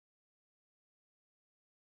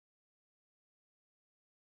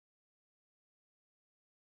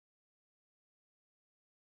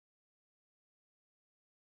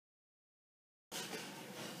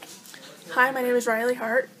Hi, my name is Riley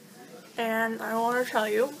Hart, and I want to tell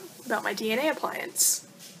you about my DNA appliance.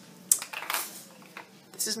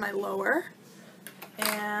 This is my lower,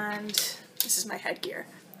 and this is my headgear.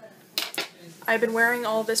 I've been wearing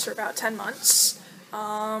all this for about 10 months.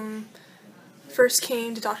 First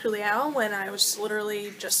came to Dr. Liao when I was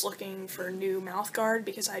literally just looking for a new mouth guard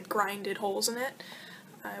because I'd grinded holes in it.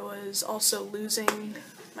 I was also losing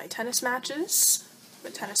my tennis matches,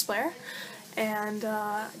 I'm a tennis player, and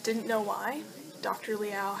didn't know why. Dr.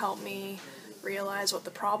 Liao helped me realize what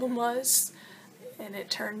the problem was, and it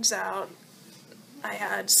turns out I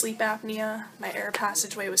had sleep apnea, my air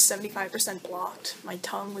passageway was 75% blocked, my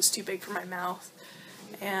tongue was too big for my mouth,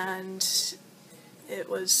 and it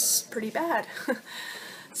was pretty bad.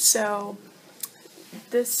 So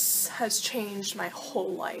this has changed my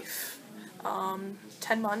whole life.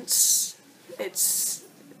 10 months, it's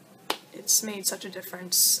made such a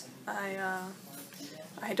difference.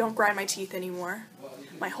 I don't grind my teeth anymore.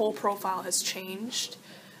 My whole profile has changed.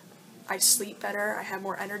 I sleep better, I have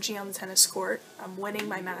more energy on the tennis court, I'm winning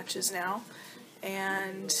my matches now,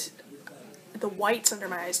 and the whites under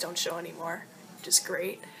my eyes don't show anymore, which is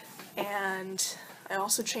great. And I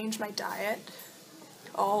also changed my diet,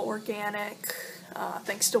 all organic,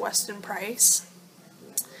 thanks to Weston Price.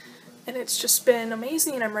 And it's just been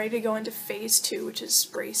amazing, and I'm ready to go into phase 2, which is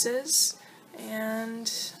braces,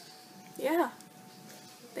 and yeah,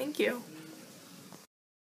 thank you.